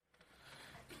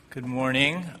Good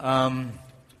morning.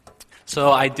 So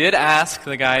I did ask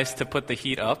the guys to put the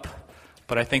heat up,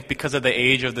 but I think because of the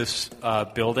age of this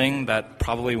building, that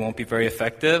probably won't be very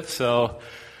effective. So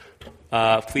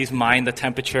please mind the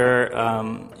temperature.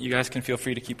 You guys can feel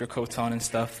free to keep your coats on and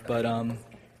stuff. But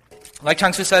like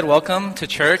Changsu said, welcome to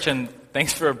church, and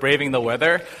thanks for braving the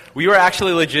weather. We were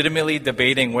actually legitimately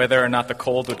debating whether or not the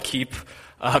cold would keep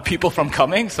people from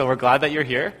coming, so we're glad that you're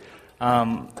here.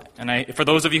 For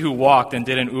those of you who walked and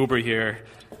didn't Uber here,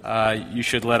 you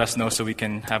should let us know so we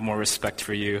can have more respect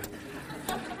for you.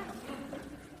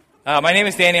 My name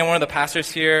is Danny. I'm one of the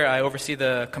pastors here. I oversee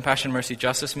the Compassion, Mercy,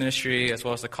 Justice ministry, as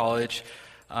well as the college,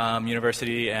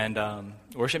 university, and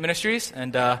worship ministries.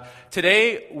 And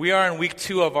today, we are in week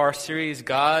 2 of our series,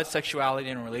 God, Sexuality,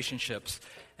 and Relationships.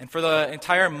 And for the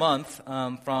entire month,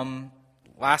 from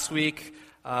last week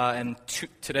and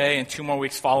today and 2 more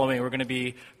weeks following, we're going to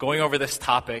be going over this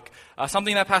topic.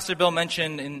 Something that Pastor Bill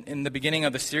mentioned in the beginning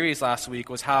of the series last week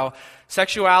was how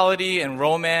sexuality and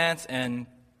romance and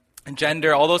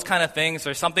gender, all those kind of things,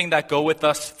 are something that go with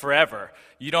us forever.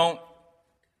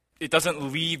 It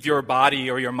doesn't leave your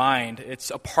body or your mind. It's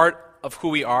a part of who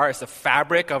we are. It's a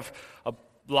fabric of a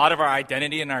lot of our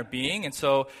identity and our being. And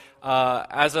so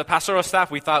as a pastoral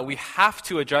staff, we thought we have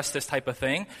to address this type of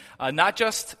thing, not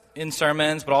just in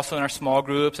sermons, but also in our small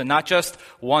groups, and not just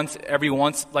every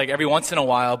once in a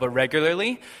while, but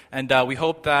regularly. And we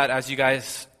hope that as you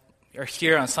guys are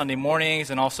here on Sunday mornings,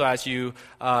 and also as you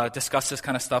discuss this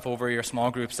kind of stuff over your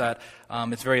small groups, that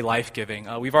it's very life-giving.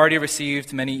 We've already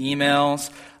received many emails,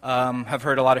 have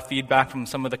heard a lot of feedback from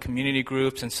some of the community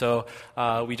groups, and so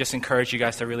we just encourage you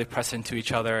guys to really press into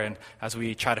each other, and as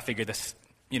we try to figure this,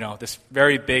 this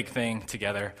very big thing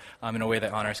together in a way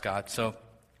that honors God. So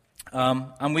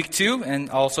I'm week 2, and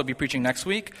I'll also be preaching next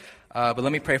week, but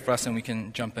let me pray for us, and we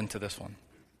can jump into this one.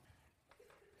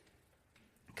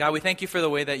 God, we thank you for the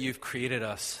way that you've created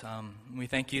us. We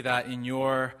thank you that in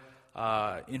your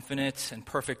infinite and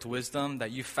perfect wisdom,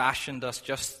 that you fashioned us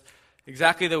just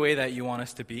exactly the way that you want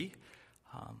us to be.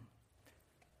 And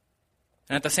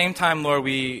at the same time, Lord,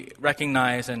 we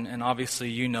recognize, and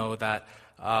obviously you know, that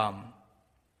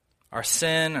our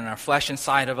sin and our flesh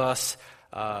inside of us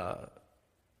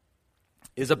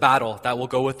is a battle that will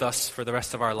go with us for the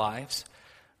rest of our lives.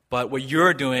 But what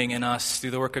you're doing in us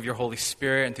through the work of your Holy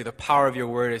Spirit and through the power of your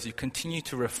word is you continue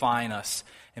to refine us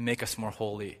and make us more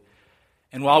holy.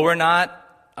 And while we're not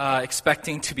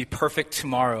expecting to be perfect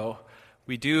tomorrow,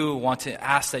 we do want to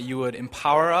ask that you would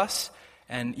empower us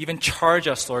and even charge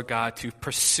us, Lord God, to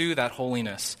pursue that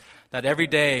holiness. That every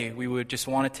day we would just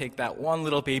want to take that one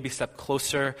little baby step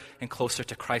closer and closer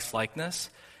to Christ-likeness.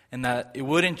 And that it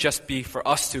wouldn't just be for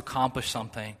us to accomplish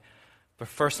something, but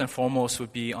first and foremost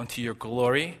would be unto your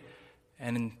glory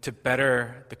and to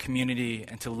better the community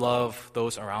and to love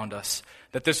those around us.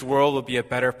 That this world will be a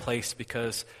better place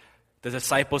because the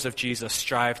disciples of Jesus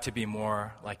strive to be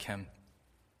more like him.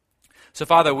 So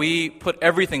Father, we put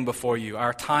everything before you,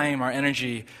 our time, our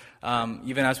energy,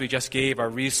 even as we just gave our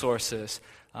resources,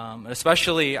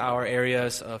 especially our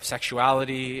areas of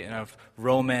sexuality and of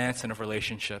romance and of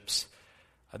relationships.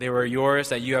 They were yours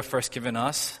that you have first given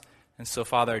us. And so,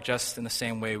 Father, just in the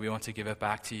same way, we want to give it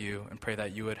back to you and pray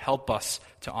that you would help us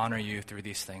to honor you through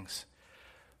these things.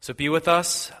 So be with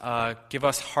us. Give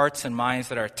us hearts and minds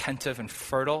that are attentive and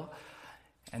fertile.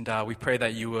 And we pray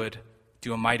that you would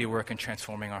do a mighty work in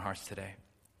transforming our hearts today.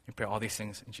 We pray all these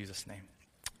things in Jesus' name.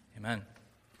 Amen.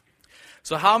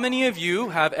 So how many of you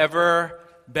have ever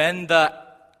been the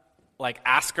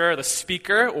asker, the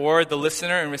speaker, or the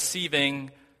listener in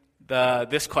receiving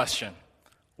this question?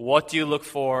 What do you look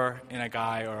for in a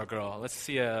guy or a girl? Let's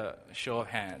see a show of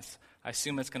hands. I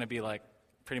assume it's going to be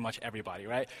pretty much everybody,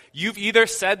 right? You've either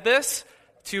said this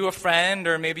to a friend,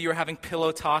 or maybe you were having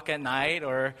pillow talk at night,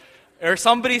 or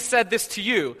somebody said this to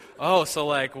you. Oh, so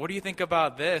what do you think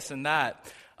about this and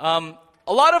that? A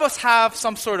lot of us have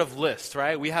some sort of list,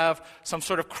 right? We have some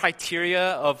sort of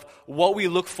criteria of what we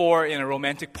look for in a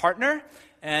romantic partner,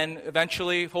 and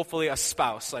eventually, hopefully, a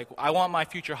spouse. I want my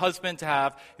future husband to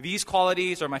have these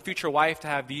qualities, or my future wife to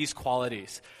have these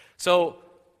qualities. So,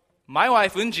 my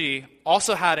wife, Unji,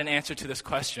 also had an answer to this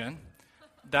question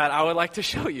that I would like to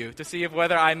show you to see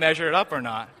whether I measure it up or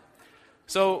not.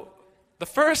 So, the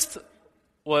first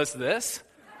was this.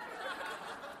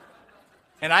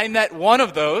 And I met one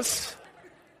of those.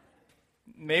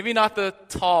 Maybe not the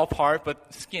tall part,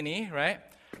 but skinny, right?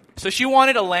 So she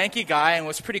wanted a lanky guy and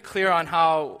was pretty clear on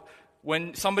how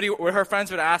when her friends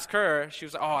would ask her, she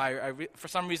was like, for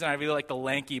some reason I really like the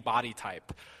lanky body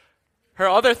type. Her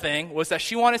other thing was that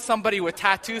she wanted somebody with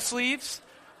tattoo sleeves.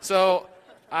 So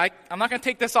I'm not going to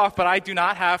take this off, but I do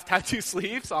not have tattoo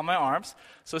sleeves on my arms.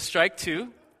 So strike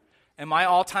two. And my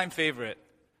all-time favorite,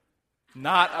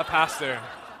 not a pastor.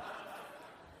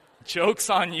 Joke's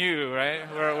on you, right?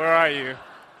 Where are you?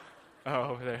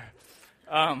 Oh, over there.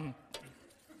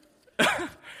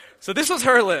 So this was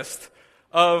her list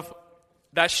of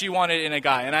that she wanted in a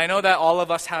guy. And I know that all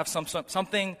of us have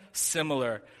something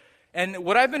similar. And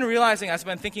what I've been realizing as I've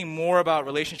been thinking more about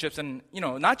relationships, and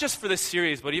not just for this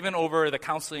series, but even over the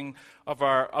counseling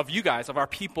of you guys, of our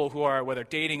people who are whether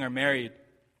dating or married,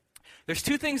 there's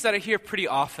two things that I hear pretty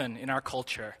often in our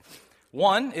culture.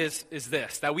 One is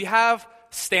this, that we have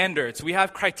standards, we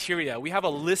have criteria, we have a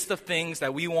list of things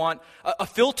that we want, a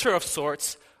filter of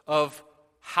sorts of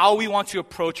how we want to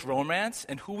approach romance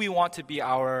and who we want to be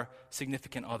our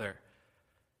significant other.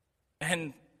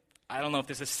 And I don't know if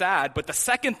this is sad, but the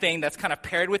second thing that's kind of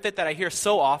paired with it that I hear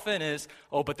so often is,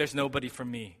 oh, but there's nobody for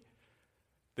me.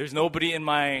 There's nobody in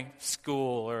my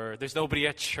school, or there's nobody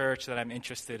at church that I'm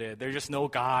interested in. There's just no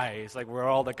guys. Like, we're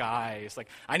all the guys. Like,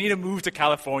 I need to move to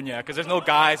California because there's no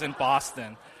guys in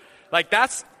Boston. Like,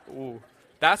 that's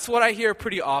what I hear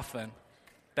pretty often.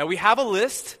 That we have a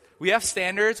list, we have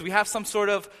standards, we have some sort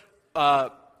of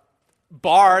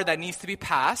bar that needs to be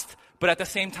passed, but at the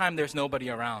same time, there's nobody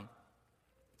around.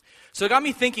 So it got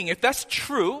me thinking, if that's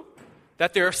true,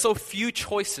 that there are so few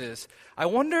choices, I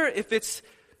wonder if it's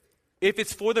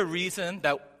for the reason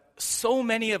that so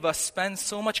many of us spend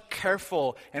so much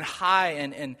careful and high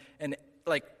and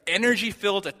like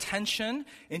energy-filled attention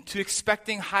into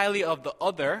expecting highly of the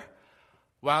other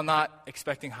while not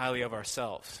expecting highly of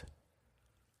ourselves.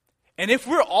 And if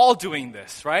we're all doing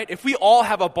this, right? If we all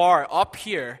have a bar up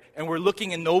here and we're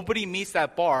looking and nobody meets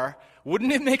that bar,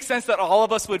 wouldn't it make sense that all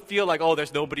of us would feel like, oh,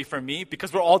 there's nobody for me?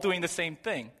 Because we're all doing the same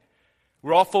thing.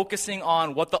 We're all focusing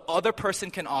on what the other person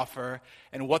can offer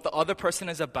and what the other person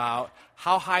is about,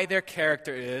 how high their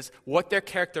character is, what their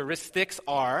characteristics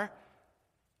are,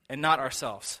 and not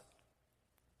ourselves.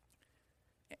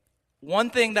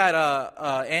 One thing that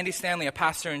Andy Stanley, a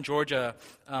pastor in Georgia,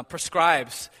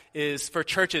 prescribes is for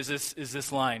churches is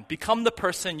this line: become the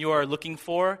person you are looking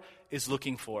for is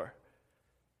looking for.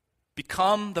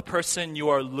 Become the person you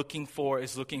are looking for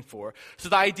is looking for. So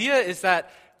the idea is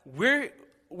that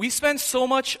we spend so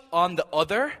much on the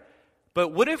other, but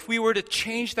what if we were to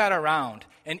change that around?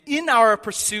 And in our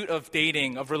pursuit of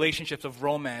dating, of relationships, of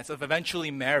romance, of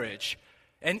eventually marriage,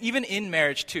 and even in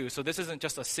marriage too, so this isn't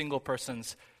just a single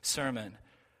person's sermon.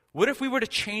 What if we were to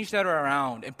change that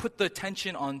around and put the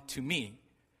attention onto me,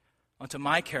 onto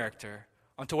my character,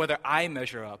 onto whether I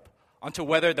measure up, onto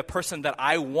whether the person that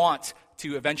I want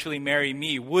to eventually marry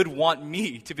me would want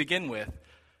me to begin with,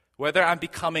 whether I'm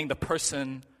becoming the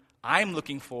person I'm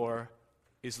looking for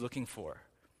is looking for.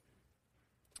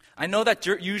 I know that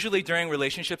usually during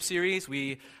relationship series,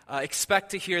 we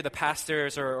expect to hear the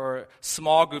pastors or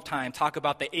small group time talk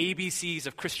about the ABCs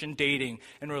of Christian dating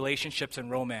and relationships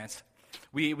and romance.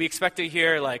 We expect to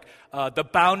hear like the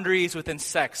boundaries within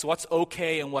sex, what's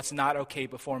okay and what's not okay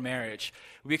before marriage.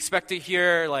 We expect to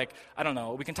hear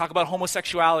we can talk about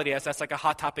homosexuality as that's like a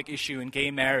hot topic issue in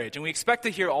gay marriage. And we expect to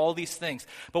hear all these things.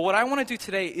 But what I want to do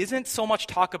today isn't so much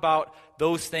talk about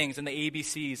those things and the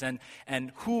ABCs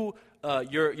and who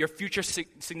your future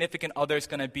significant other is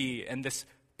going to be and this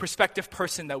prospective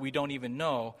person that we don't even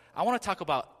know. I want to talk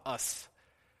about us.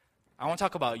 I want to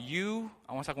talk about you.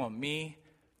 I want to talk about me.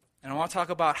 And I want to talk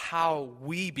about how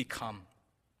we become.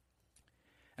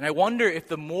 And I wonder if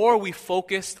the more we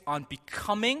focused on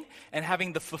becoming and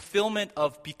having the fulfillment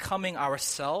of becoming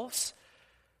ourselves,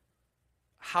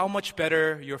 how much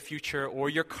better your future or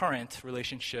your current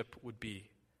relationship would be.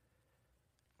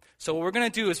 So what we're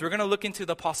going to do is we're going to look into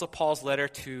the Apostle Paul's letter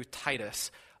to Titus.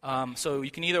 So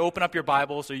you can either open up your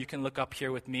Bibles or you can look up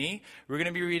here with me. We're going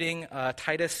to be reading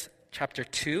Titus chapter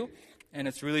 2. And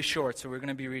it's really short, so we're going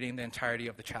to be reading the entirety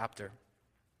of the chapter.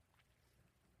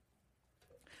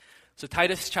 So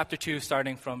Titus chapter 2,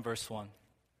 starting from verse 1.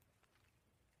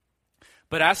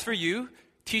 But as for you,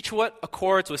 teach what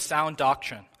accords with sound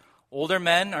doctrine. Older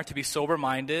men are to be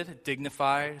sober-minded,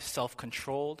 dignified,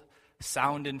 self-controlled,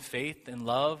 sound in faith, in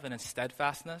love, and in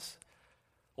steadfastness.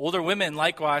 Older women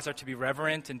likewise are to be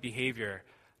reverent in behavior,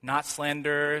 not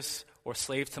slanderers or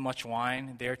slaves to much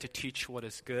wine. They are to teach what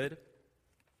is good.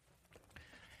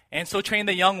 And so train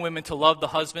the young women to love the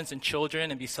husbands and children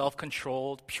and be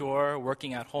self-controlled, pure,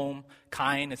 working at home,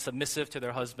 kind, and submissive to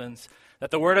their husbands,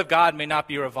 that the word of God may not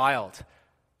be reviled.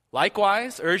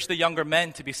 Likewise, urge the younger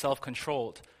men to be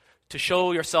self-controlled, to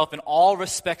show yourself in all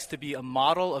respects to be a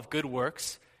model of good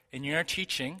works. In your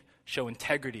teaching, show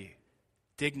integrity,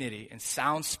 dignity, and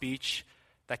sound speech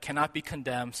that cannot be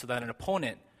condemned, so that an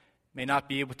opponent may not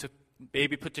be able to be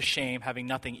put to shame, having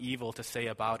nothing evil to say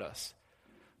about us.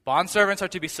 Bondservants are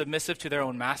to be submissive to their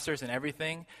own masters in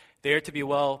everything. They are to be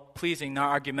well-pleasing, not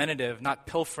argumentative, not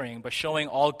pilfering, but showing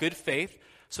all good faith,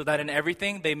 so that in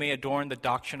everything they may adorn the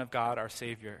doctrine of God our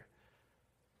Savior.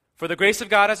 For the grace of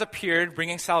God has appeared,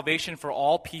 bringing salvation for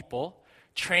all people,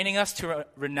 training us to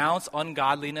renounce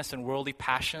ungodliness and worldly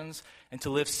passions, and to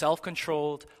live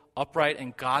self-controlled, upright,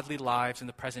 and godly lives in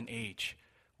the present age,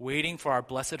 waiting for our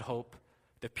blessed hope,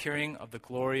 the appearing of the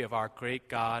glory of our great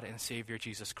God and Savior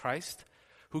Jesus Christ,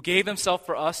 who gave himself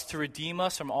for us to redeem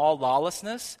us from all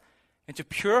lawlessness and to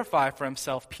purify for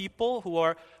himself people who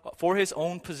are for his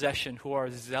own possession, who are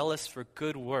zealous for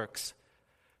good works.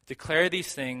 Declare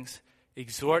these things,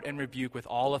 exhort and rebuke with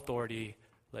all authority.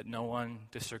 Let no one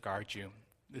disregard you.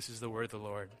 This is the word of the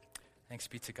Lord. Thanks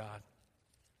be to God.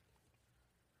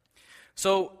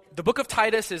 So the book of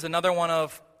Titus is another one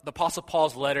of the Apostle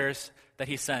Paul's letters that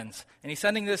he sends. And he's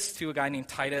sending this to a guy named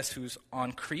Titus who's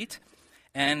on Crete.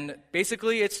 And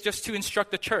basically it's just to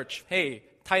instruct the church. Hey,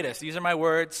 Titus, these are my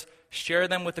words. Share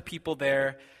them with the people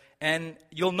there. And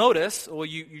you'll notice,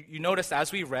 you noticed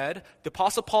as we read, the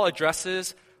Apostle Paul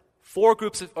addresses 4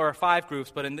 groups or 5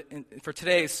 groups, but for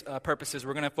today's purposes,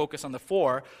 we're going to focus on the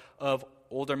 4 of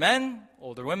older men,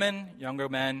 older women, younger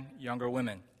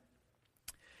women.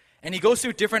 And he goes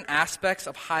through different aspects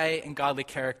of high and godly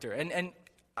character. And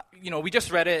we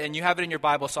just read it, and you have it in your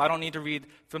Bible, so I don't need to read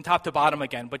from top to bottom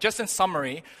again. But just in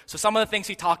summary, so some of the things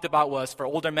he talked about was, for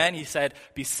older men, he said,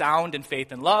 be sound in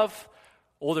faith and love.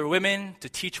 Older women, to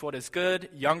teach what is good.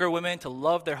 Younger women, to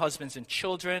love their husbands and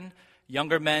children.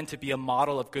 Younger men, to be a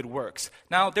model of good works.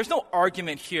 Now, there's no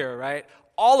argument here, right?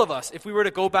 All of us, if we were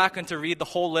to go back and to read the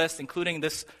whole list, including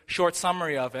this short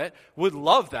summary of it, would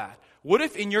love that. What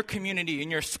if in your community, in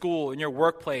your school, in your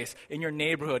workplace, in your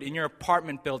neighborhood, in your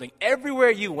apartment building, everywhere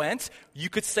you went, you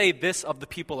could say this of the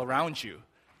people around you?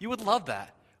 You would love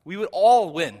that. We would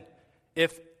all win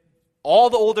if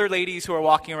all the older ladies who are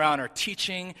walking around are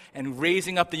teaching and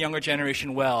raising up the younger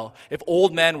generation well. If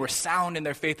old men were sound in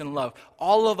their faith and love,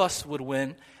 all of us would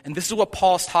win. And this is what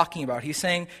Paul's talking about. He's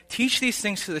saying, teach these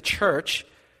things to the church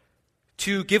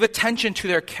to give attention to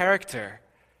their character.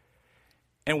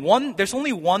 And there's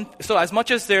only one, so as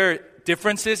much as there are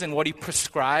differences in what he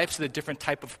prescribes to the different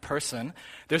type of person,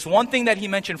 there's one thing that he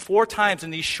mentioned 4 times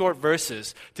in these short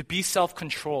verses, to be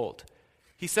self-controlled.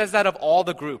 He says that of all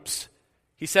the groups.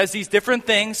 He says these different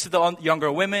things to the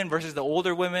younger women versus the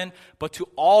older women, but to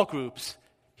all groups,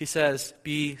 he says,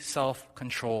 be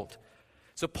self-controlled.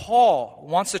 So Paul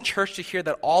wants the church to hear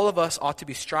that all of us ought to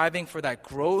be striving for that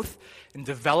growth and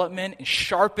development and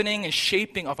sharpening and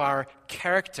shaping of our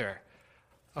character,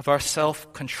 of our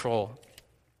self-control.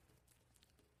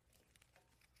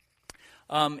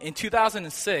 In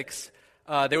 2006,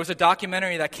 there was a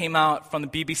documentary that came out from the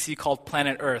BBC called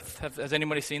Planet Earth. Has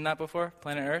anybody seen that before,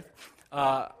 Planet Earth?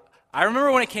 I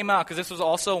remember when it came out, because this was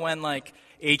also when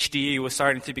HD was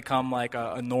starting to become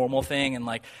a normal thing,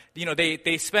 and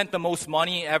they spent the most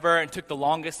money ever and took the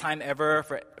longest time ever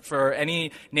for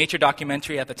any nature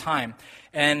documentary at the time.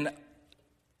 And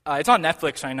it's on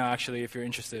Netflix right now, actually, if you're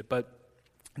interested. But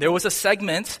there was a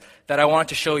segment that I wanted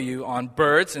to show you on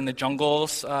birds in the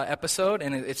jungles episode,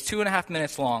 and it's 2.5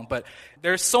 minutes long. But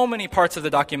there's so many parts of the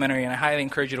documentary, and I highly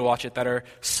encourage you to watch it, that are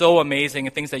so amazing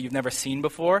and things that you've never seen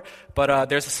before. But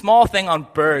there's a small thing on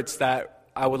birds that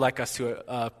I would like us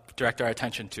to direct our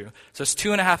attention to. So it's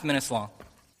 2.5 minutes long.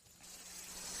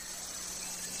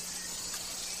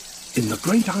 In the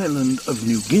great island of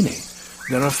New Guinea,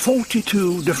 there are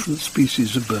 42 different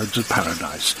species of birds of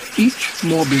paradise, each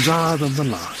more bizarre than the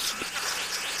last.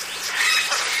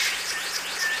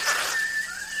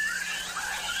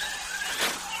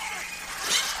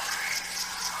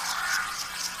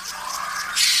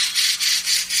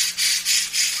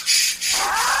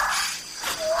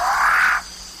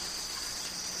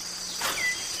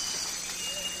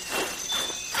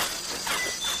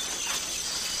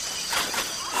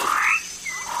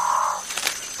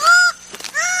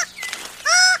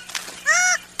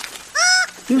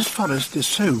 This forest is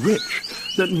so rich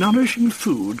that nourishing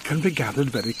food can be gathered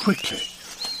very quickly.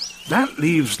 That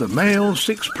leaves the male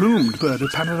six-plumed bird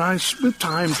of paradise with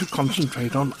time to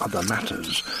concentrate on other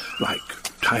matters, like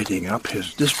tidying up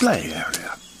his display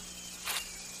area.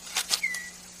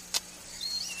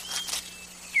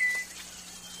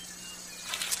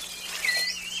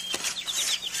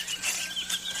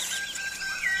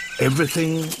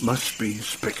 Everything must be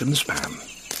spick and span.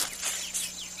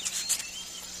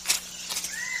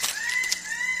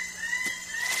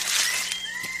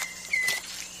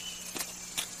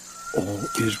 All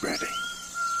is ready.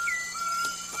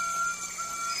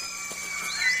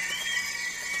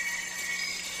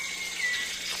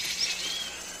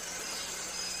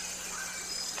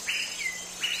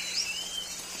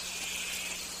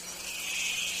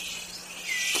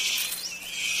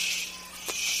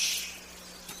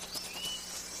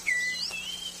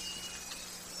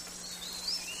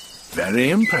 Very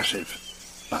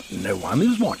impressive, but no one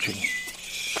is watching.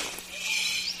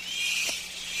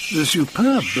 The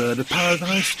superb bird of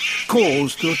paradise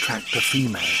calls to attract a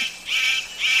female.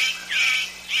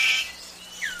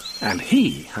 And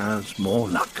he has more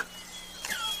luck.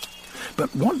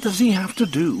 But what does he have to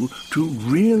do to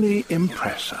really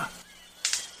impress her?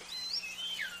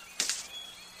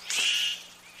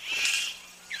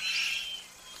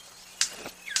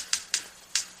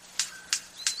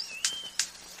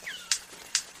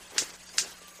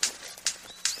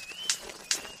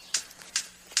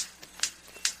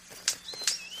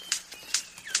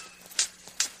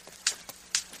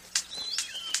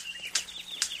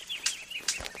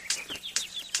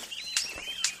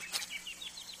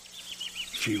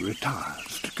 She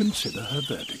retires to consider her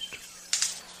verdict.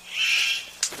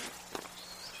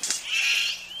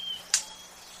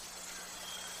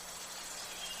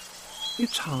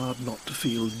 It's hard not to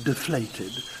feel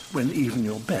deflated when even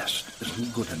your best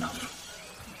isn't good enough.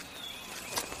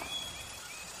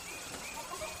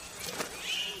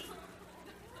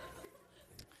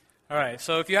 All right,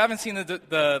 so if you haven't seen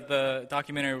the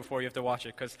documentary before, you have to watch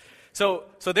it. So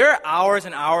there are hours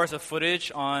and hours of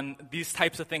footage on these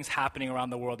types of things happening around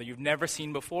the world that you've never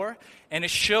seen before. And it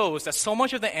shows that so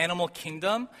much of the animal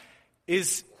kingdom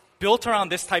is built around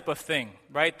this type of thing,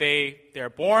 right? They're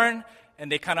born, and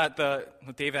they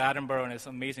David Attenborough in his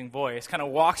amazing voice kind of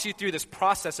walks you through this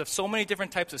process of so many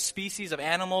different types of species of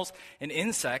animals and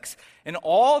insects. And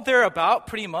all they're about,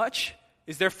 pretty much,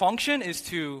 is their function is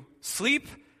to sleep,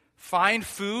 find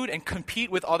food, and compete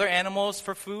with other animals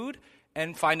for food,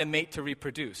 and find a mate to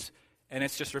reproduce. And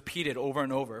it's just repeated over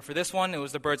and over. For this one, it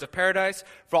was the birds of paradise.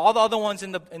 For all the other ones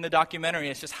in the documentary,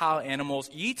 it's just how animals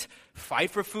eat,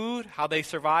 fight for food, how they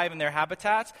survive in their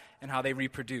habitats, and how they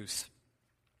reproduce.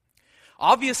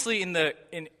 Obviously,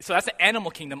 so that's the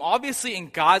animal kingdom. Obviously, in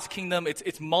God's kingdom,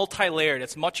 it's multi-layered.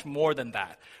 It's much more than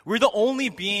that. We're the only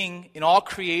being in all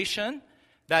creation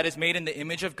that is made in the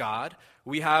image of God.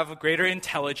 We have greater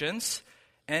intelligence.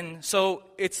 And so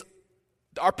it's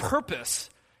our purpose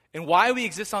and why we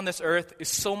exist on this earth is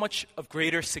so much of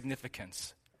greater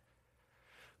significance.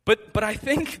 But I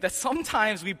think that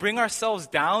sometimes we bring ourselves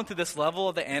down to this level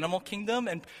of the animal kingdom,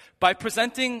 and by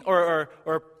presenting or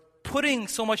putting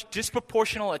so much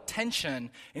disproportional attention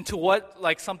into what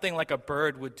something like a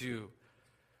bird would do.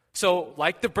 So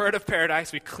like the bird of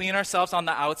paradise, we clean ourselves on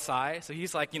the outside. So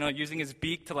he's using his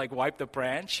beak to wipe the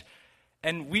branch.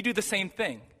 And we do the same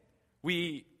thing.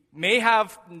 We may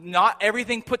have not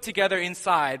everything put together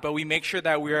inside, but we make sure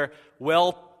that we're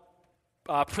well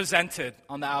presented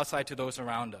on the outside to those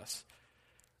around us.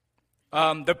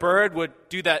 The bird would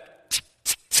do that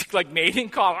mating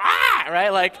call,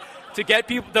 right? To get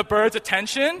the bird's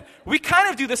attention. We kind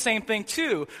of do the same thing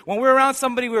too. When we're around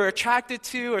somebody we're attracted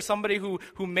to, or somebody who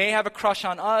may have a crush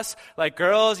on us, like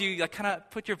girls, you kind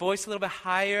of put your voice a little bit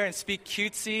higher and speak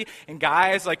cutesy, and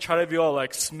guys try to be all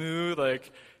smooth,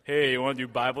 hey, you want to do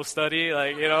Bible study?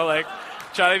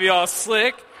 Try to be all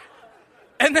slick.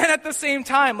 And then at the same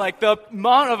time, the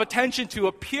amount of attention to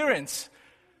appearance,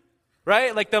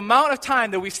 right? The amount of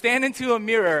time that we stand into a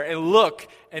mirror and look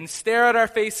and stare at our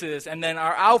faces, and then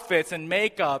our outfits and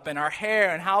makeup and our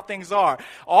hair and how things are.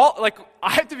 I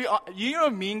have to be,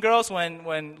 Mean Girls when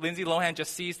Lindsay Lohan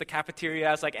just sees the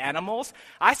cafeteria as animals?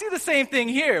 I see the same thing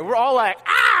here. We're all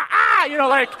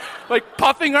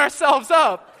puffing ourselves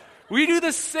up. We do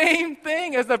the same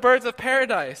thing as the birds of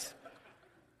paradise.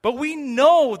 But we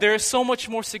know there is so much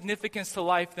more significance to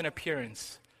life than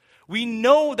appearance. We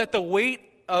know that the weight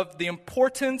of the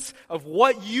importance of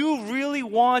what you really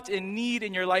want and need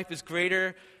in your life is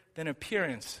greater than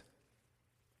appearance.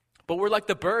 But we're like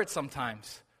the birds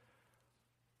sometimes.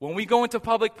 When we go into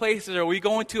public places, or we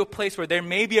go into a place where there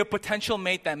may be a potential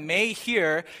mate that may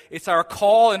hear, it's our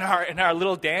call and our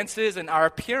little dances and our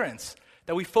appearance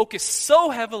that we focus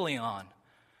so heavily on.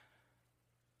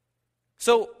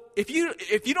 So if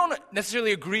you don't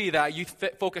necessarily agree that you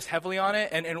focus heavily on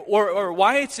it, or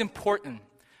why it's important,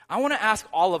 I want to ask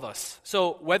all of us.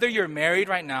 So whether you're married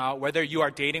right now, whether you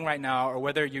are dating right now, or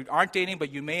whether you aren't dating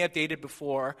but you may have dated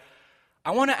before,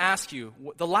 I want to ask you,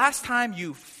 the last time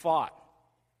you fought,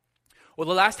 or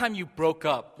the last time you broke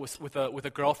up with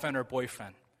a girlfriend or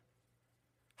boyfriend,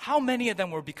 how many of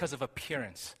them were because of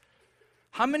appearance?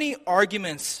 How many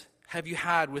arguments have you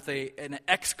had with an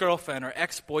ex-girlfriend or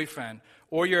ex-boyfriend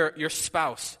or your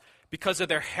spouse because of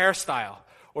their hairstyle,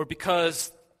 or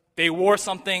because they wore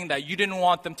something that you didn't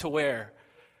want them to wear?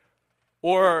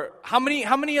 Or how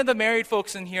many of the married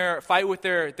folks in here fight with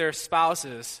their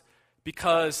spouses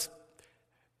because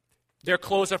their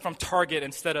clothes are from Target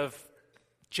instead of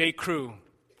J. Crew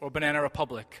or Banana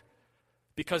Republic?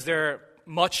 because they're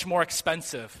much more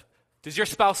expensive? Does your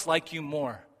spouse like you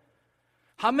more?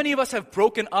 How many of us have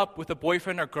broken up with a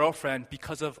boyfriend or girlfriend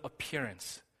because of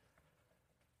appearance?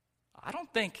 I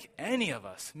don't think any of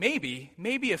us. Maybe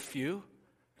a few.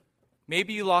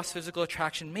 Maybe you lost physical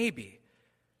attraction, maybe.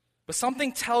 But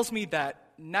something tells me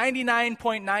that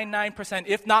 99.99%,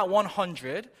 if not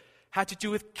 100, had to do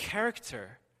with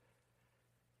character.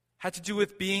 Had to do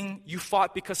with you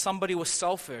fought because somebody was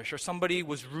selfish, or somebody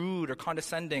was rude or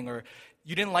condescending, or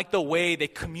you didn't like the way they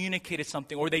communicated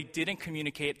something, or they didn't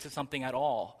communicate to something at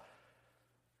all.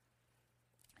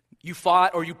 You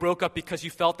fought or you broke up because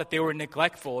you felt that they were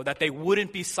neglectful, that they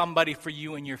wouldn't be somebody for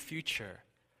you in your future.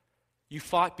 You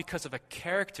fought because of a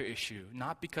character issue,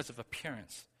 not because of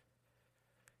appearance.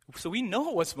 So we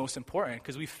know what's most important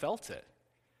because we felt it.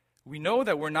 We know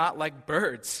that we're not like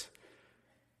birds.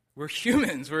 We're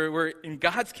humans. We're in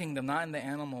God's kingdom, not in the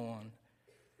animal one.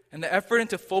 And the effort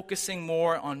into focusing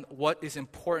more on what is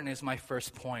important is my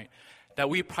first point. That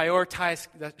we prioritize,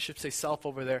 that should say self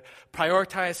over there,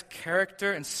 prioritize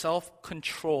character and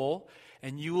self-control,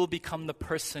 and you will become the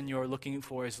person you're looking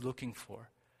for is looking for.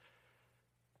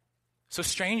 So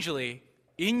strangely,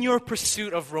 in your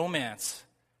pursuit of romance,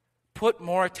 put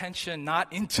more attention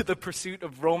not into the pursuit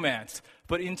of romance,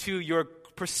 but into your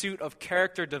pursuit of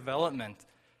character development.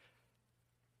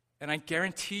 And I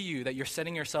guarantee you that you're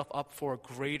setting yourself up for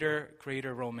greater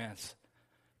romance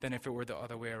than if it were the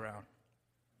other way around.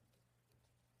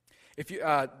 If you,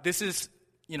 this is,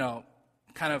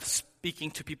 kind of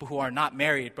speaking to people who are not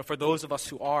married, but for those of us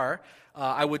who are,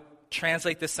 I would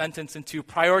translate this sentence into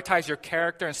prioritize your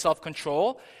character and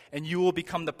self-control, and you will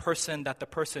become the person that the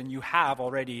person you have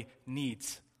already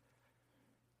needs.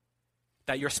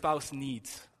 That your spouse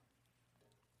needs.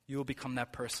 You will become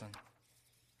that person.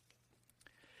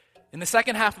 In the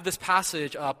second half of this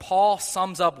passage, Paul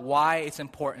sums up why it's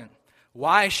important.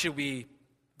 Why should we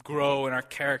grow in our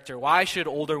character? Why should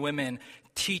older women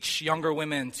teach younger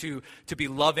women to be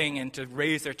loving and to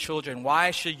raise their children?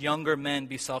 Why should younger men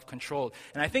be self-controlled?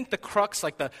 And I think the crux,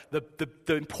 like the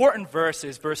important verse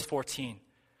is verse 14.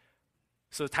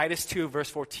 So Titus 2, verse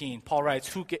 14, Paul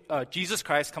writes, Jesus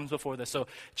Christ comes before this. So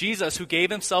Jesus, who gave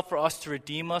himself for us to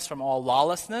redeem us from all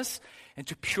lawlessness and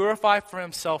to purify for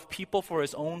himself people for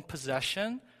his own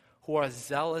possession who are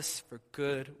zealous for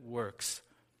good works.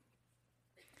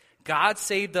 God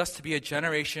saved us to be a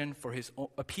generation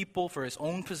a people for his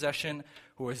own possession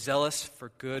who are zealous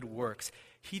for good works.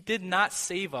 He did not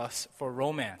save us for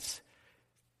romance.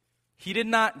 He did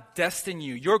not destine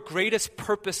you. Your greatest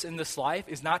purpose in this life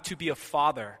is not to be a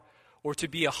father or to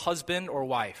be a husband or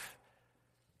wife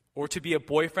or to be a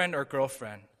boyfriend or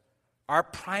girlfriend. Our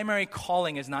primary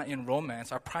calling is not in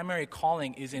romance. Our primary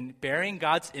calling is in bearing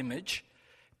God's image,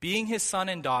 being his son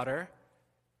and daughter,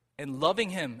 and loving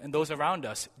him and those around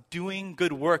us, doing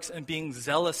good works and being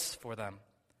zealous for them.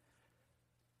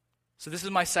 So this is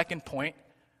my second point.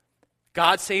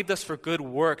 God saved us for good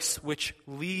works, which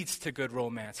leads to good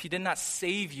romance. He did not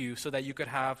save you so that you could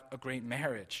have a great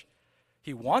marriage.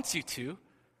 He wants you to,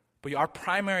 but our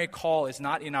primary call is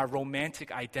not in our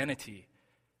romantic identity.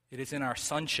 It is in our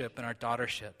sonship and our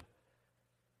daughtership.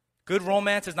 Good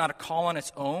romance is not a call on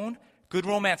its own. Good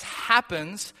romance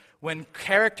happens when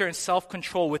character and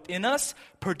self-control within us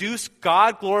produce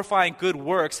God-glorifying good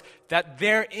works that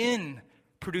therein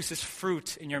produces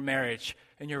fruit in your marriage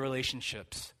and your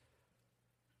relationships.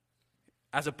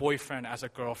 As a boyfriend, as a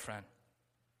girlfriend.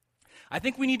 I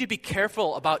think we need to be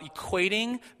careful about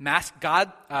equating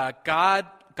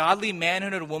godly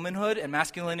manhood and womanhood and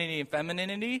masculinity and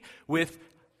femininity with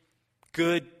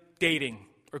good dating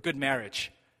or good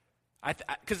marriage.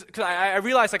 Because I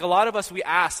realize, like, a lot of us, we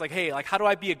ask, like, hey, like, how do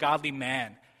I be a godly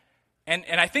man? And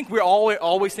I think we're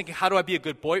always thinking, how do I be a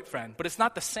good boyfriend? But it's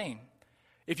not the same.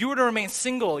 If you were to remain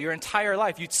single your entire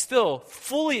life, you'd still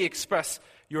fully express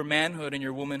your manhood and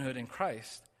your womanhood in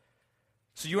Christ.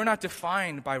 So you are not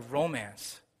defined by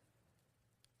romance.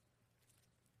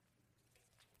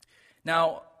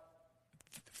 Now,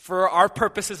 for our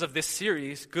purposes of this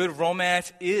series, good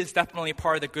romance is definitely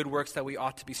part of the good works that we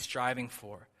ought to be striving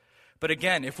for. But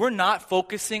again, if we're not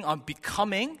focusing on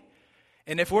becoming,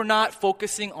 and if we're not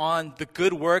focusing on the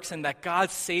good works and that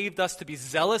God saved us to be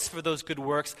zealous for those good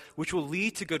works, which will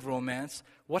lead to good romance,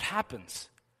 what happens?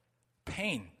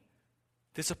 Pain,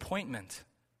 disappointment,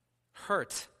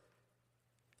 hurt.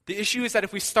 The issue is that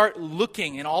if we start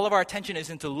looking and all of our attention is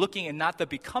into looking and not the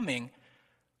becoming,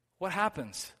 what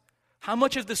happens? How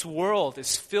much of this world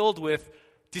is filled with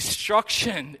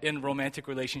destruction in romantic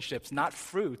relationships, not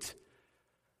fruit?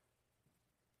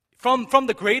 From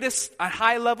the greatest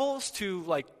high levels to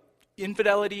like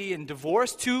infidelity and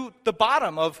divorce to the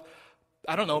bottom of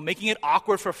I don't know, making it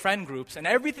awkward for friend groups, and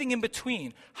everything in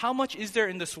between. How much is there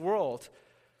in this world?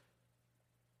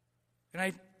 And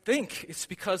I think it's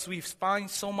because we find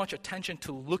so much attention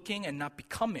to looking and not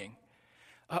becoming.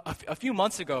 A few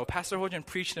months ago, Pastor Hojin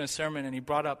preached in a sermon, and he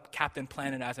brought up Captain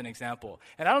Planet as an example.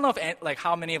 And I don't know if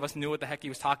how many of us knew what the heck he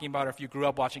was talking about, or if you grew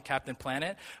up watching Captain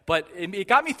Planet, but it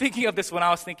got me thinking of this when I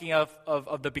was thinking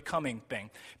of the becoming thing.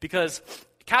 Because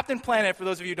Captain Planet, for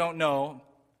those of you who don't know,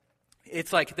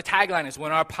 it's like the tagline is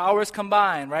when our powers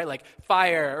combine, right? Like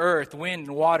fire, earth,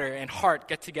 wind, water, and heart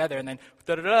get together, and then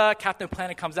Captain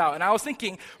Planet comes out. And I was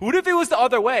thinking, what if it was the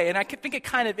other way? And I think it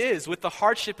kind of is with the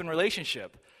hardship in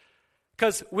relationship.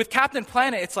 Because with Captain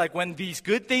Planet, it's like when these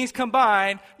good things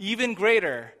combine, even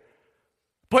greater.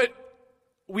 But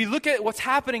we look at what's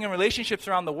happening in relationships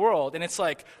around the world, and it's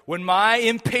like, when my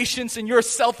impatience and your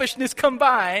selfishness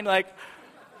combine, like,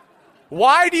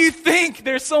 why do you think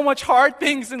there's so much hard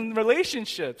things in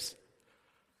relationships?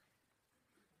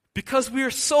 Because we are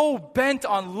so bent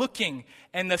on looking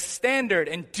and the standard,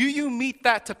 and do you meet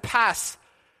that to pass?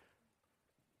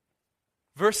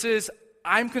 Versus,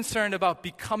 I'm concerned about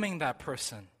becoming that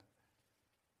person.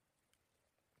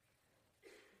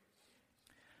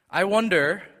 I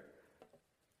wonder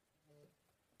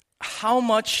how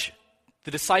much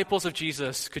the disciples of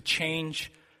Jesus could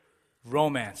change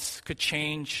romance, could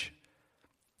change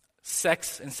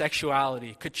sex and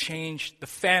sexuality, could change the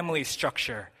family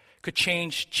structure, could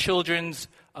change children's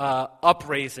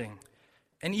upraising,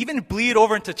 and even bleed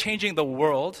over into changing the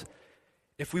world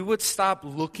if we would stop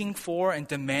looking for and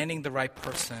demanding the right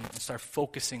person and start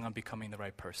focusing on becoming the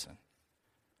right person.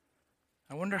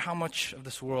 I wonder how much of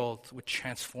this world would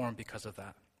transform because of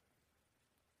that.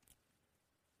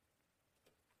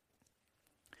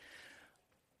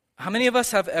 How many of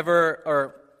us have ever,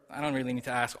 or I don't really need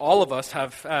to ask, all of us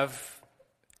have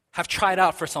tried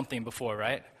out for something before,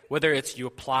 right? Whether it's you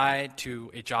applied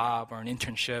to a job or an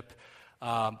internship,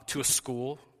 to a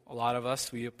school. A lot of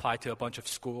us, we applied to a bunch of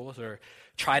schools, or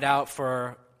tried out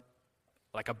for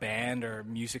like a band or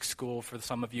music school for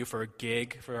some of you, for a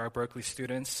gig for our Berkeley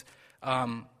students.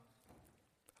 A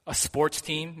sports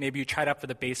team, maybe you tried out for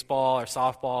the baseball or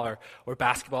softball or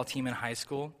basketball team in high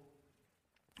school.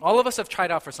 All of us have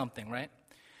tried out for something, right?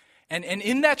 And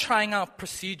in that trying out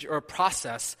procedure or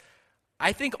process,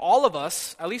 I think all of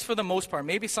us, at least for the most part,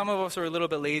 maybe some of us are a little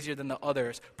bit lazier than the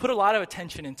others, put a lot of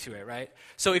attention into it, right?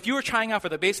 So if you were trying out for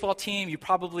the baseball team, you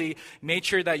probably made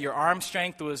sure that your arm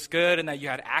strength was good and that you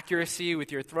had accuracy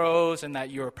with your throws and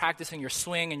that you were practicing your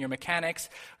swing and your mechanics.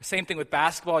 Same thing with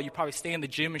basketball. You probably stay in the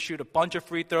gym and shoot a bunch of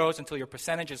free throws until your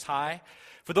percentage is high.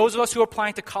 For those of us who are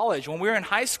applying to college, when we were in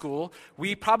high school,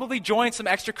 we probably joined some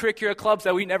extracurricular clubs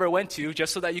that we never went to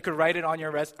just so that you could write it on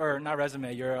your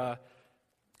your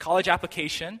college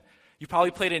application. You probably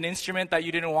played an instrument that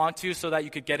you didn't want to so that you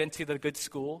could get into the good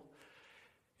school.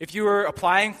 If you were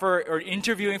applying for or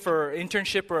interviewing for an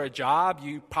internship or a job,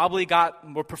 you probably got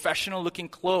more professional looking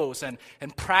clothes and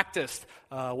practiced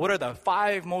what are the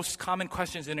 5 most common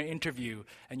questions in an interview,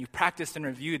 and you practiced and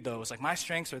reviewed those, like my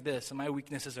strengths are this and my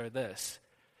weaknesses are this.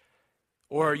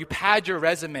 Or you pad your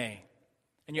resume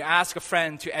and you ask a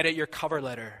friend to edit your cover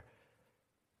letter.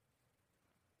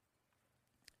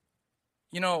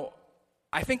 You know,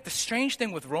 I think the strange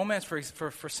thing with romance for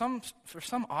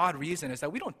some odd reason is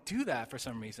that we don't do that for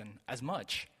some reason as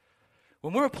much.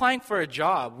 When we're applying for a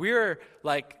job, we're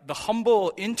like the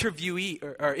humble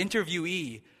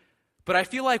interviewee. But I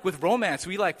feel like with romance,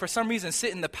 we for some reason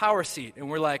sit in the power seat and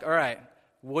we're like, all right,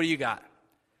 what do you got?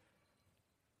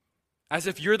 As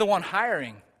if you're the one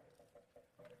hiring.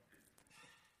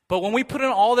 But when we put in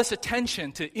all this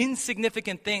attention to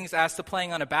insignificant things as to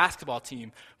playing on a basketball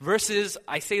team versus,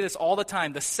 I say this all the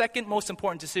time, the second most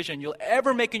important decision you'll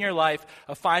ever make in your life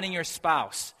of finding your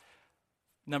spouse.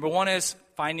 Number 1 is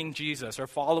finding Jesus or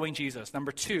following Jesus.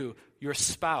 Number 2, your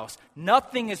spouse.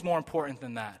 Nothing is more important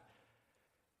than that.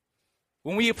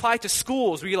 When we apply to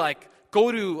schools, we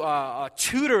go to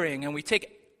tutoring and we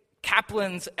take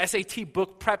Kaplan's SAT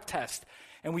book prep test.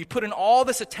 And we put in all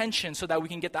this attention so that we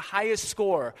can get the highest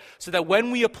score, so that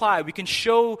when we apply, we can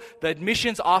show the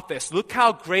admissions office, look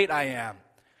how great I am.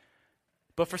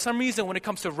 But for some reason, when it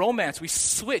comes to romance, we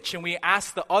switch and we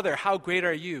ask the other, how great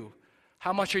are you?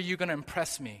 How much are you going to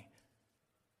impress me?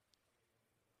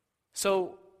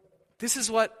 So this is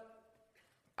what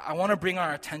I want to bring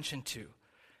our attention to.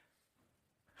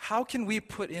 How can we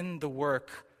put in the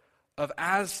work of,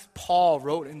 as Paul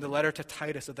wrote in the letter to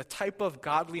Titus, of the type of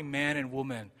godly man and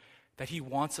woman that he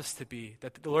wants us to be,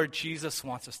 that the Lord Jesus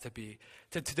wants us to be,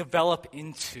 to develop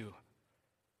into?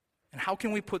 And how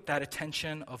can we put that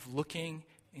attention of looking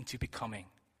into becoming?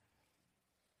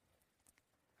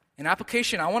 In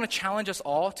application, I want to challenge us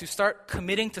all to start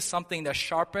committing to something that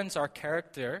sharpens our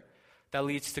character that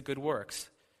leads to good works.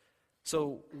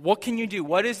 So what can you do?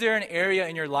 What is there an area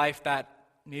in your life that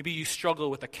maybe you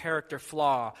struggle with a character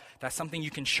flaw, that's something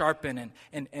you can sharpen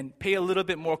and pay a little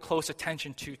bit more close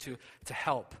attention to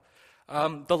help?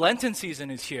 The Lenten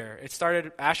season is here. It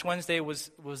started, Ash Wednesday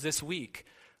was this week.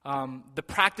 The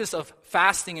practice of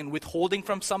fasting and withholding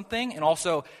from something and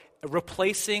also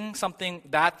replacing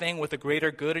that thing with a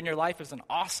greater good in your life is an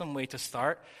awesome way to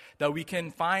start, that we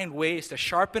can find ways to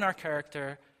sharpen our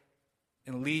character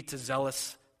and lead to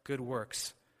zealous good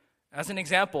works. As an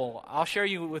example, I'll share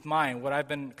you with mine, what I've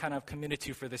been kind of committed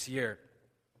to for this year,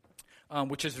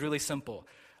 which is really simple.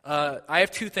 I have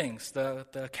two things,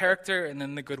 the character and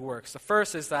then the good works. The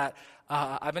first is that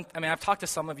I've talked to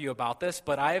some of you about this,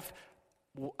 but I've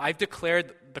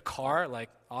declared the car,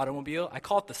 like automobile, I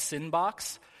call it the sin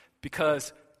box,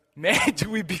 because man, do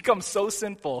we become so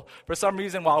sinful for some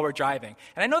reason while we're driving.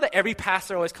 And I know that every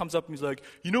pastor always comes up and he's like,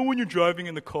 you know when you're driving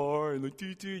in the car and like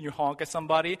and you honk at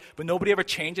somebody, but nobody ever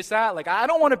changes that? Like, I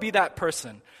don't want to be that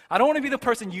person. I don't want to be the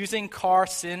person using car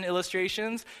sin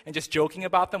illustrations and just joking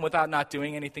about them without not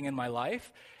doing anything in my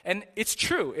life. And it's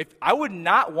true. I would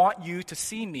not want you to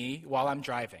see me while I'm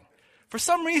driving. For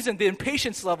some reason, the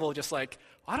impatience level just like,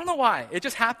 I don't know why. It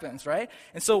just happens, right?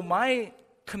 And so my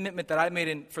commitment that I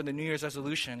made for the New Year's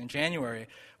resolution in January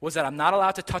was that I'm not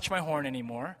allowed to touch my horn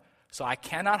anymore, so I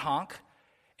cannot honk.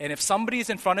 And if somebody's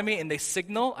in front of me and they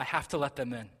signal, I have to let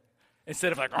them in.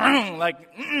 Instead of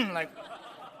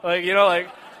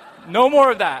no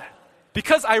more of that.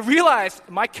 Because I realized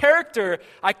my character,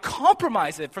 I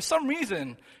compromise it for some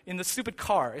reason in the stupid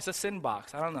car. It's a sin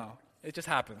box. I don't know. It just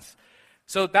happens.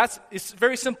 So it's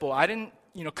very simple. I didn't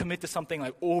commit to something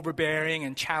like overbearing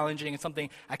and challenging and something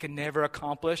I could never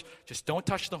accomplish. Just don't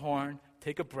touch the horn,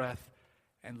 take a breath,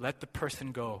 and let the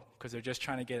person go because they're just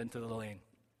trying to get into the lane.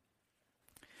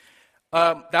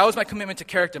 That was my commitment to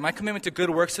character. My commitment to good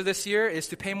works for this year is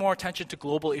to pay more attention to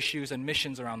global issues and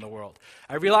missions around the world.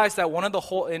 I realized that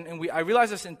I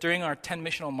realized this during our 10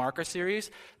 missional marker series,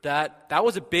 that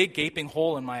was a big gaping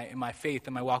hole in my faith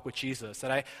and my walk with Jesus.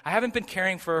 That I haven't been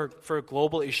caring for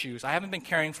global issues. I haven't been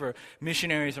caring for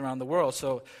missionaries around the world.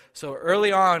 So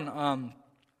early on,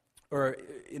 or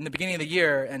in the beginning of the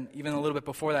year, and even a little bit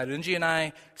before that, Unji and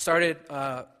I started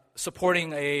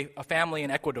supporting a family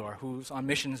in Ecuador who's on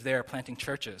missions there planting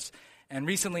churches. And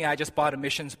recently I just bought a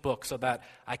missions book so that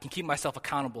I can keep myself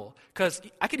accountable. Because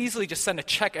I could easily just send a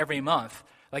check every month.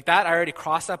 Like that, I already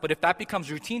crossed that, but if that becomes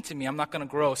routine to me, I'm not going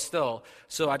to grow still.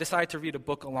 So I decided to read a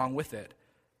book along with it.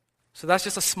 So that's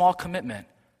just a small commitment.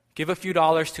 Give a few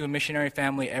dollars to a missionary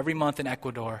family every month in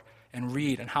Ecuador and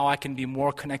read on how I can be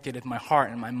more connected in my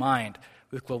heart and my mind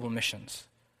with global missions.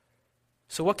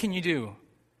 So what can you do?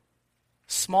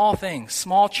 Small things,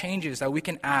 small changes that we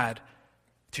can add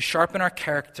to sharpen our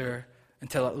character and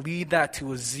to lead that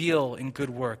to a zeal in good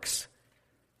works.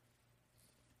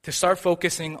 To start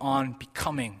focusing on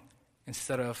becoming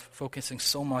instead of focusing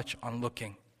so much on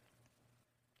looking.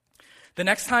 The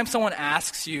next time someone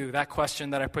asks you that question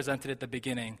that I presented at the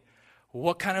beginning,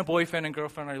 what kind of boyfriend and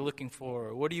girlfriend are you looking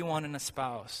for? What do you want in a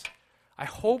spouse? I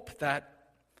hope that,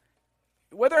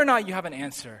 whether or not you have an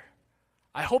answer,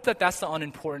 I hope that that's the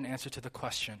unimportant answer to the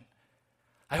question.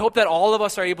 I hope that all of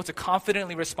us are able to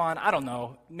confidently respond, I don't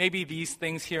know, maybe these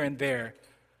things here and there.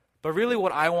 But really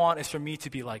what I want is for me to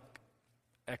be like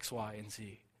X, Y, and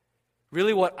Z.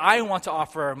 Really what I want to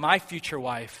offer my future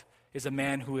wife is a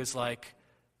man who is like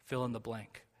fill in the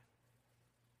blank.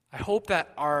 I hope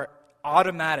that our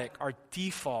automatic, our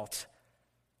default,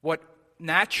 what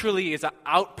naturally is an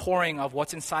outpouring of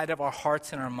what's inside of our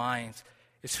hearts and our minds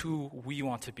is who we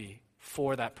want to be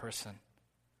for that person.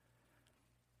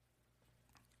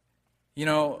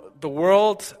 The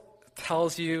world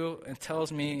tells you and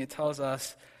tells me, it tells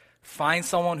us, find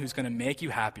someone who's going to make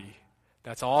you happy.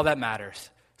 That's all that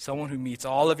matters. Someone who meets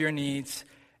all of your needs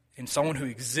and someone who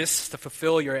exists to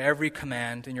fulfill your every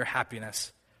command and your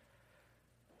happiness.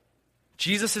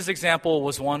 Jesus' example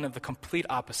was one of the complete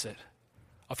opposite,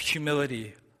 of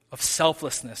humility, of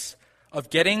selflessness,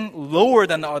 of getting lower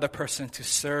than the other person to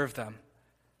serve them.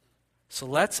 So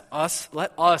let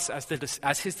us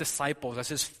as his disciples, as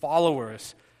his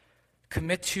followers,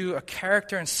 commit to a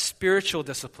character and spiritual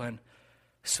discipline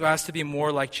so as to be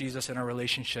more like Jesus in our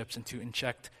relationships and to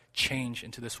inject change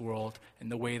into this world in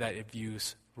the way that it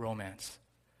views romance.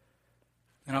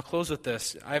 And I'll close with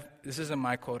this. This isn't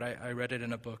my quote. I read it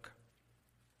in a book.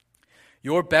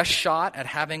 Your best shot at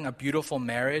having a beautiful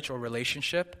marriage or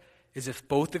relationship is if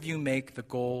both of you make the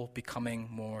goal becoming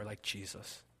more like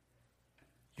Jesus.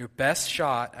 Your best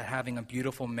shot at having a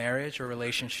beautiful marriage or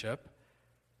relationship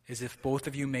is if both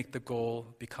of you make the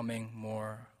goal becoming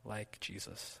more like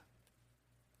Jesus.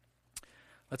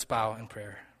 Let's bow in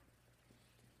prayer.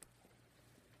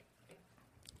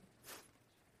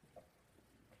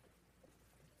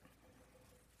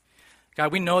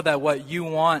 God, we know that what you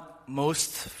want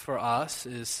most for us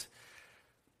is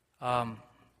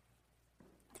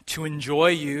to enjoy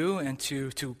you and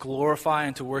to glorify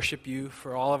and to worship you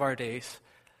for all of our days.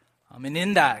 And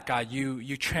in that, God,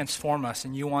 you transform us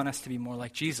and you want us to be more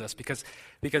like Jesus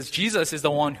because Jesus is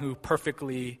the one who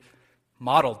perfectly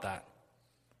modeled that.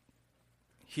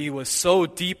 He was so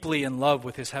deeply in love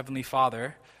with his heavenly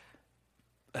Father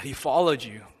that he followed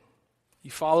you. He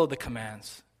followed the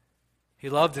commands. He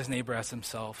loved his neighbor as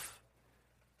himself.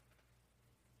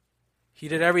 He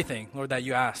did everything, Lord, that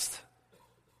you asked.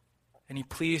 And he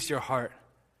pleased your heart.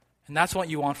 And that's what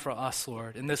you want for us,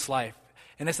 Lord, in this life.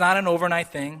 And it's not an overnight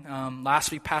thing.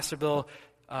 Last week, Pastor Bill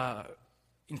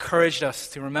encouraged us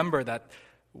to remember that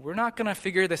we're not going to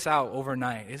figure this out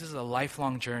overnight. This is a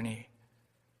lifelong journey.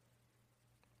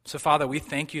 So, Father, we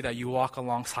thank you that you walk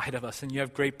alongside of us and you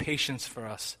have great patience for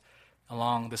us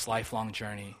along this lifelong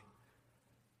journey.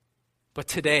 But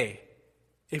today,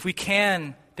 if we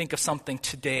can think of something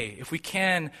today, if we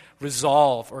can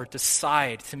resolve or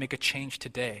decide to make a change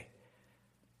today,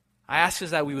 I ask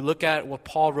us that we would look at what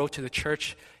Paul wrote to the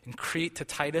church in Crete to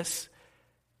Titus,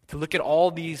 to look at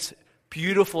all these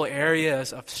beautiful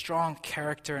areas of strong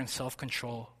character and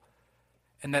self-control,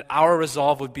 and that our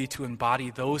resolve would be to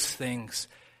embody those things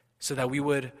so that we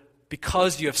would,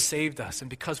 because you have saved us and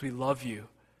because we love you,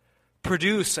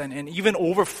 produce and even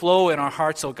overflow in our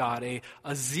hearts, oh God,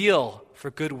 a zeal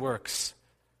for good works.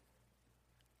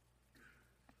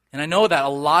 And I know that a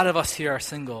lot of us here are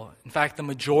single. In fact, the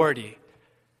majority.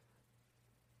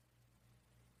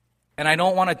 And I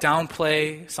don't want to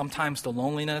downplay sometimes the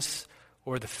loneliness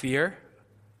or the fear.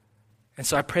 And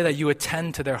so I pray that you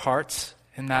attend to their hearts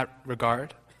in that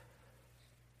regard.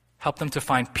 Help them to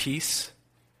find peace.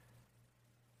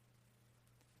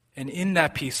 And in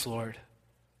that peace, Lord,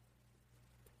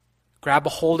 grab a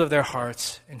hold of their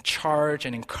hearts and charge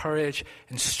and encourage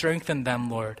and strengthen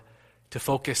them, Lord, to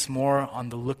focus more on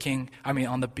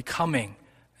the becoming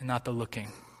and not the looking.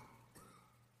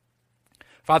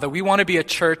 Father, we want to be a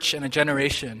church and a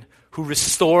generation who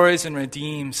restores and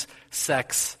redeems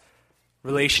sex,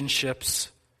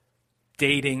 relationships,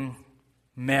 dating,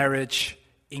 marriage,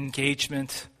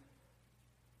 engagement,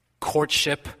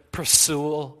 courtship,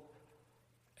 pursuit,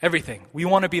 everything. We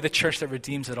want to be the church that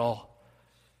redeems it all.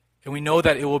 And we know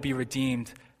that it will be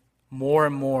redeemed more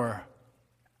and more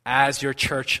as your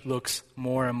church looks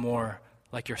more and more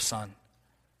like your Son.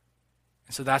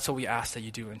 And so that's what we ask that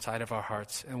you do inside of our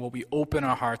hearts, and what we open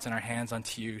our hearts and our hands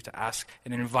unto you to ask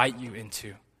and invite you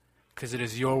into, because it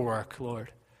is your work,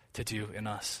 Lord, to do in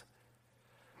us.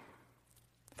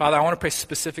 Father, I want to pray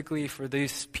specifically for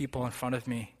these people in front of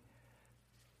me.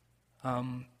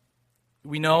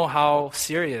 We know how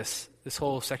serious this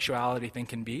whole sexuality thing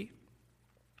can be,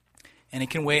 and it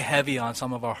can weigh heavy on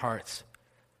some of our hearts.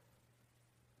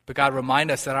 But God,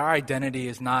 remind us that our identity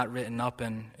is not written up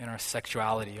in our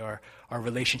sexuality, or our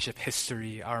relationship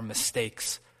history, our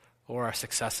mistakes, or our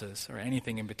successes, or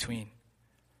anything in between.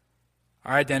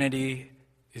 Our identity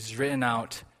is written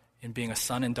out in being a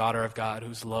son and daughter of God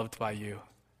who's loved by you.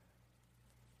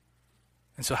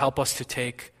 And so help us to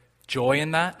take joy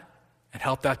in that, and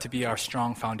help that to be our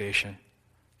strong foundation,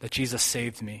 that Jesus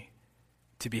saved me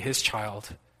to be his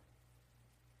child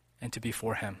and to be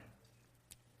for him.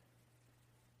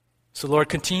 So Lord,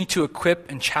 continue to equip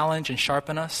and challenge and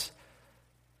sharpen us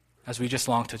as we just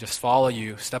long to just follow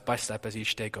you step by step as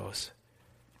each day goes.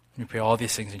 We pray all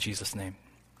these things in Jesus' name.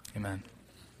 Amen.